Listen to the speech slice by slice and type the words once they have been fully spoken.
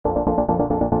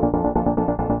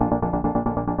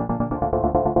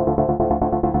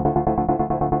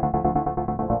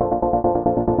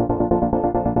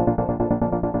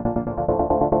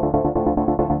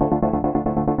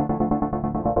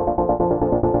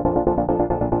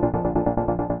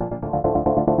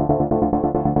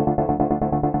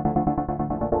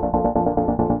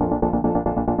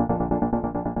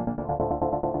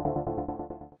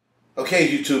Okay,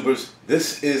 YouTubers,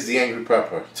 this is the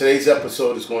Angryprepper. Today's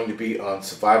episode is going to be on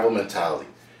survival mentality.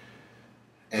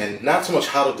 And not so much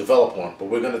how to develop one, but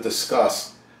we're going to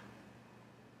discuss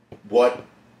what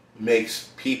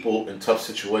makes people in tough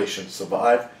situations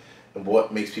survive and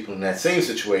what makes people in that same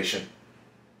situation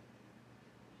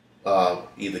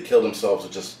either kill themselves or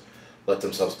just let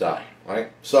themselves die,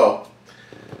 right? So,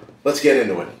 let's get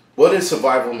into it. What is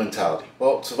survival mentality?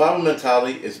 Well, survival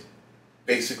mentality is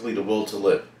basically the will to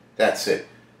live. That's it.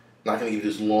 I'm not going to give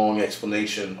you this long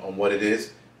explanation on what it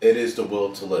is. It is the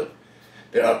will to live.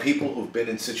 There are people who've been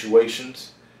in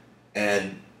situations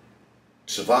and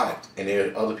survived, and there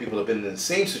are other people that have been in the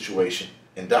same situation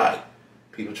and died.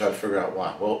 People try to figure out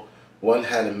why. Well, one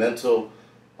had mental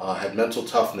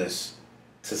toughness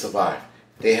to survive.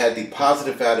 They had the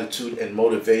positive attitude and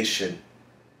motivation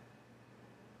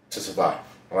to survive.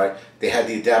 All right. They had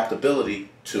the adaptability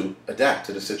to adapt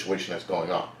to the situation that's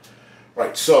going on.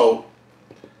 Right, so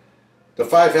the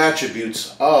 5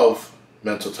 attributes of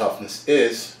mental toughness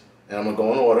is, and I'm going to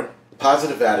go in order,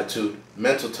 positive attitude,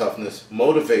 mental toughness,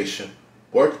 motivation,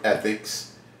 work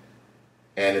ethics,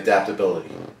 and adaptability.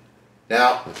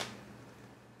 Now,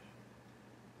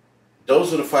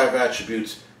 those are the 5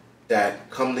 attributes that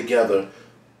come together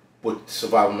with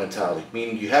survival mentality,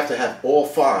 meaning you have to have all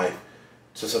 5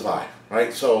 to survive,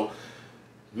 right? So,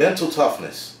 mental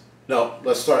toughness. No,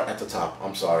 let's start at the top.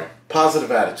 I'm sorry.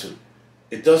 Positive attitude.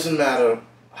 It doesn't matter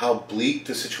how bleak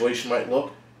the situation might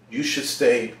look. You should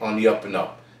stay on the up and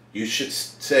up. You should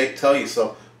tell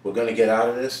yourself, we're going to get out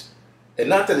of this. And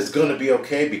not that it's going to be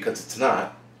okay, because it's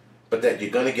not, but that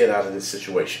you're going to get out of this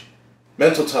situation.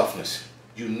 Mental toughness.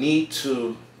 You need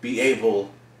to be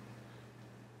able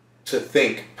to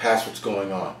think past what's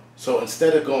going on. So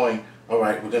instead of going, all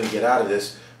right, we're going to get out of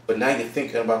this, but now you're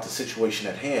thinking about the situation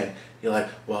at hand, you're like,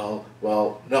 well,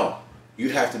 no. You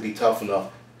have to be tough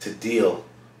enough to deal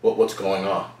with what's going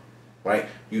on, right?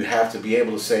 You have to be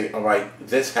able to say, all right,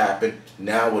 this happened,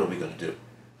 now what are we going to do?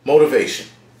 Motivation.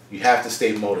 You have to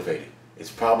stay motivated.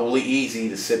 It's probably easy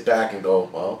to sit back and go,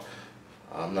 well,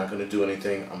 I'm not going to do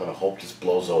anything, I'm going to hope this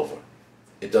blows over.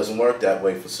 It doesn't work that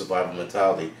way for survival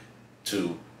mentality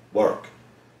to work.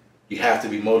 You have to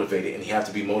be motivated, and you have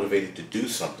to be motivated to do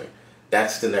something.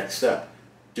 That's the next step.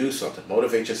 Do something.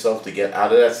 Motivate yourself to get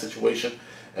out of that situation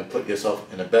and put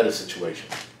yourself in a better situation.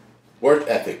 Work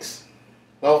ethics.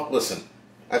 Well, listen,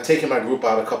 I've taken my group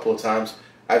out a couple of times.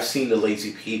 I've seen the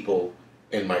lazy people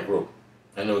in my group.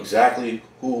 I know exactly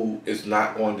who is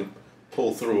not going to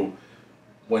pull through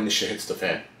when the shit hits the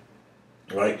fan.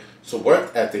 Right? So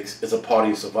work ethics is a part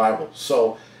of your survival.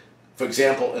 So, for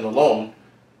example, in Alone,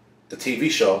 the TV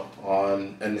show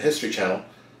on the History Channel,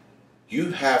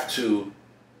 you have to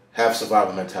have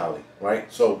survival mentality,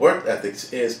 right? So work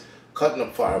ethics is cutting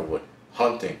up firewood,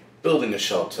 hunting, building a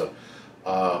shelter,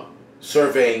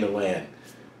 surveying the land,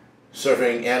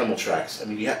 surveying animal tracks. I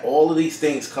mean, you have all of these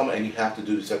things coming, and you have to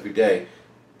do this every day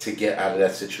to get out of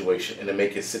that situation and to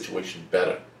make your situation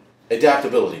better.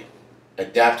 Adaptability.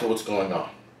 Adapt to what's going on,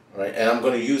 right? And I'm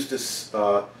going to use this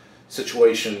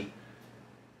situation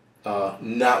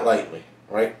not lightly,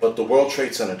 right? But the World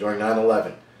Trade Center during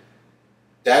 9/11,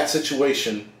 that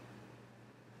situation,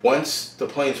 once the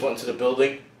planes went into the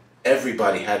building,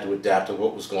 everybody had to adapt to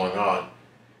what was going on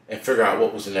and figure out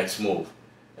what was the next move.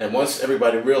 And once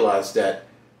everybody realized that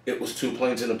it was 2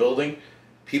 planes in the building,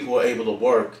 people were able to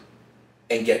work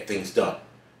and get things done.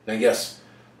 Now, yes,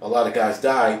 a lot of guys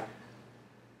died,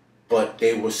 but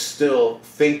they were still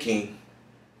thinking,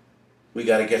 we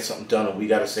got to get something done and we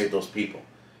got to save those people.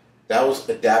 That was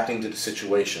adapting to the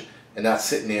situation and not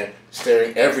sitting there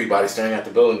staring at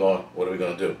the building going, what are we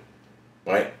going to do?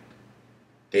 Right?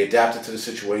 They adapted to the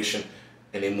situation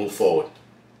and they moved forward.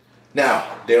 Now,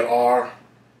 they're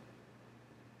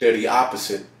the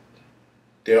opposite.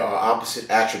 There are opposite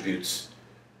attributes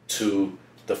to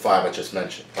the 5 I just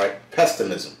mentioned, right?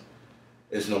 Pessimism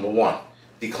is number 1.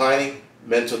 Declining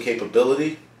mental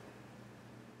capability,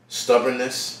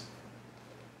 stubbornness,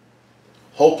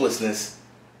 hopelessness,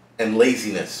 and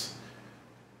laziness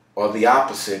are the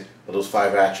opposite of those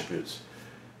 5 attributes.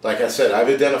 Like I said, I've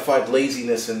identified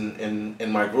laziness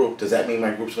in my group. Does that mean my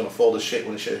group's going to fall to shit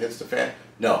when the shit hits the fan?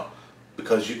 No.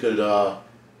 Because you could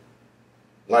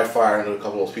light fire into a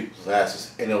couple of those people's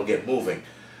asses and it'll get moving.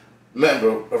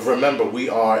 Remember, we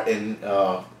are in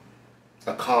a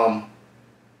calm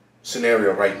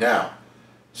scenario right now.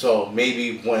 So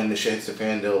maybe when the shit hits the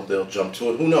fan, they'll jump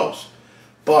to it. Who knows?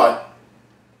 But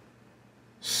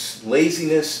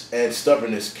laziness and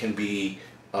stubbornness can be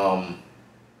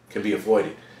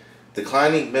avoided.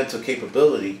 Declining mental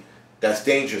capability, that's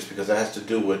dangerous because that has to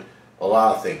do with a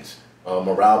lot of things.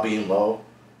 Morale being low,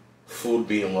 food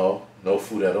being low, no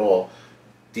food at all,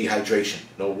 dehydration,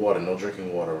 no water, no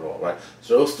drinking water at all, right?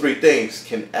 So those three things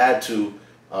can add to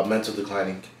mental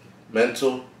declining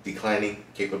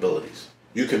capabilities.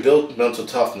 You can build mental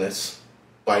toughness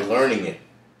by learning it,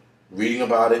 reading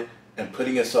about it, and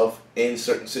putting yourself in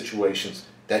certain situations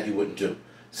that you wouldn't do.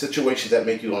 Situations that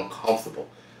make you uncomfortable.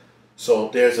 So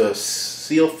there's a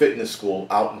SEAL fitness school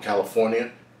out in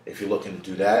California. If you're looking to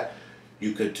do that,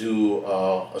 you could do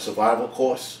a survival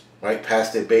course, right?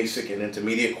 Pass their basic and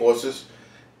intermediate courses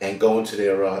and go into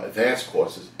their advanced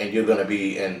courses, and you're going to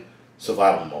be in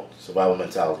survival mode, survival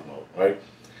mentality mode, right?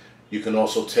 You can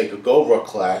also take a GoRuck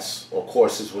class or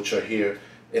courses which are here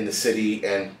in the city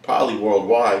and probably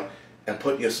worldwide, and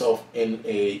put yourself in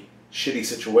a shitty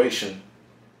situation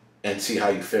and see how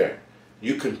you fare.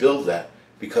 You can build that,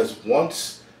 because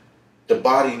once the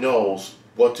body knows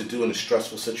what to do in a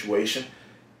stressful situation,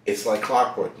 it's like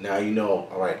clockwork. Now you know,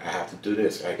 all right, I have to do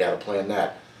this, I got to plan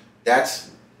that.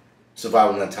 That's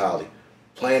survival mentality.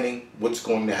 Planning what's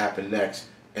going to happen next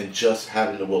and just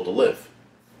having the will to live.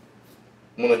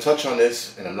 I'm going to touch on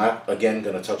this, and I'm not, again,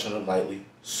 going to touch on it lightly,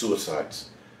 suicides.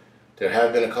 There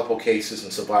have been a couple cases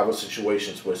in survival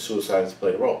situations where suicide has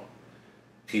played a role.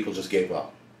 People just gave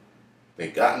up. They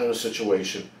got into a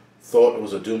situation, thought it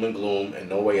was a doom and gloom and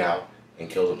no way out, and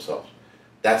killed themselves.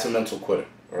 That's a mental quitter,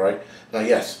 all right? Now,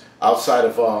 yes, outside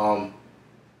of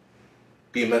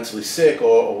being mentally sick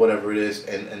or whatever it is,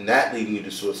 and that leading you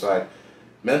to suicide,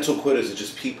 mental quitters are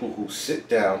just people who sit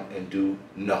down and do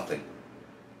nothing.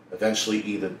 Eventually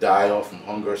either die off from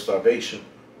hunger or starvation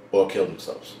or kill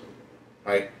themselves,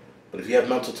 right? But if you have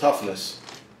mental toughness,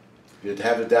 if you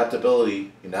have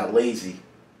adaptability, you're not lazy,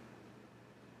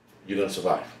 you're going to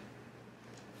survive.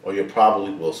 Or you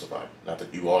probably will survive. Not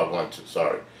that you are going to,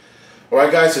 sorry.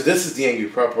 Alright guys, so this is the Angry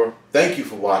Prepper. Thank you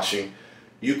for watching.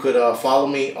 You could follow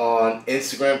me on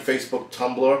Instagram, Facebook,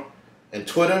 Tumblr, and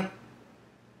Twitter.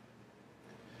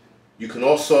 You can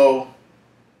also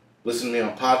listen to me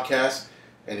on podcasts.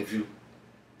 And if you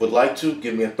would like to,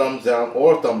 give me a thumbs down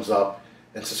or a thumbs up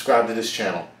and subscribe to this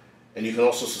channel. And you can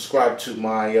also subscribe to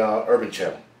my Urban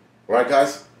channel. Alright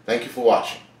guys, thank you for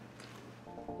watching.